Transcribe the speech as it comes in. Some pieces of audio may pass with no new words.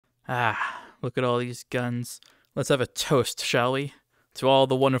Look at all these guns. Let's have a toast, shall we? To all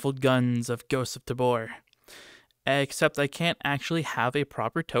the wonderful guns of Ghosts of Tabor. Except I can't actually have a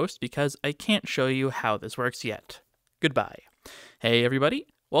proper toast because I can't show you how this works yet. Goodbye. Hey everybody,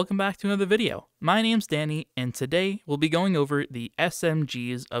 welcome back to another video. My name's Danny, and today we'll be going over the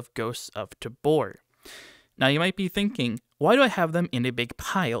SMGs of Ghosts of Tabor. Now you might be thinking, why do I have them in a big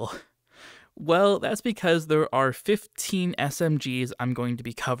pile? Well, that's because there are 15 SMGs I'm going to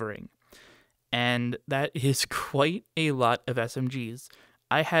be covering. And that is quite a lot of SMGs.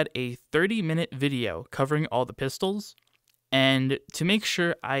 I had a 30-minute video covering all the pistols, and to make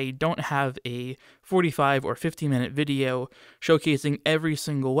sure I don't have a 45 or 50-minute video showcasing every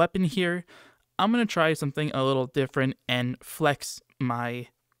single weapon here, I'm going to try something a little different and flex my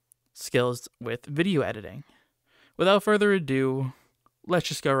skills with video editing. Without further ado, let's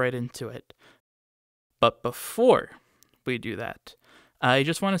just go right into it. But before we do that, I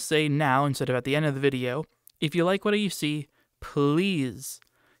just want to say now, instead of at the end of the video, if you like what you see, please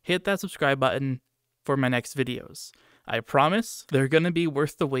hit that subscribe button for my next videos. I promise they're going to be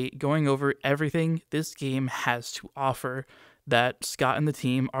worth the wait going over everything this game has to offer that Scott and the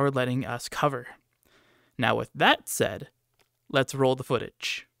team are letting us cover. Now with that said, let's roll the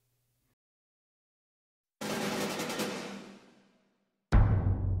footage.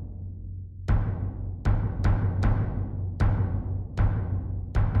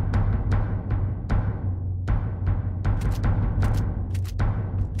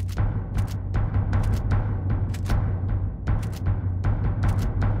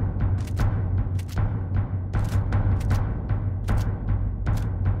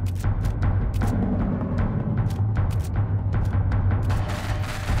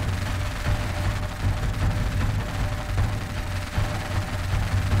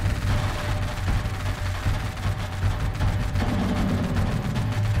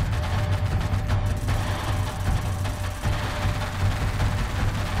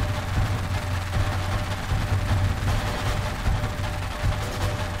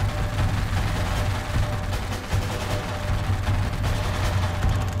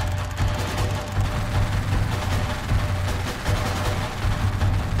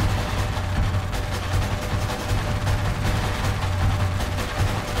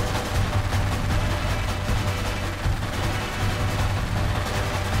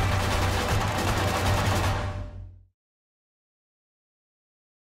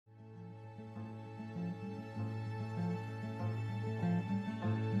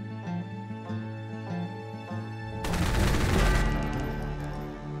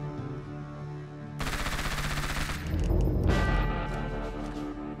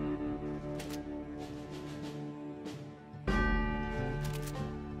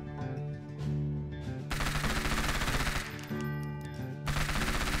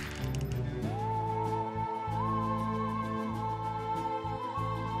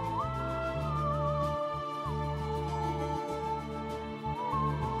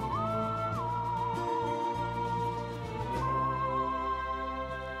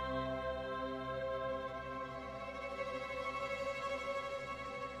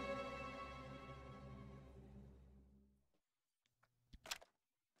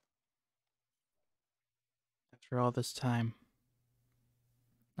 After all this time,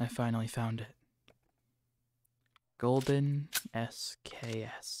 I finally found it. Golden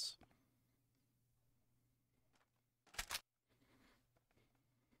SKS.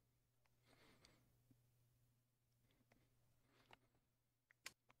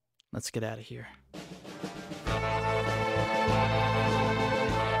 Let's get out of here.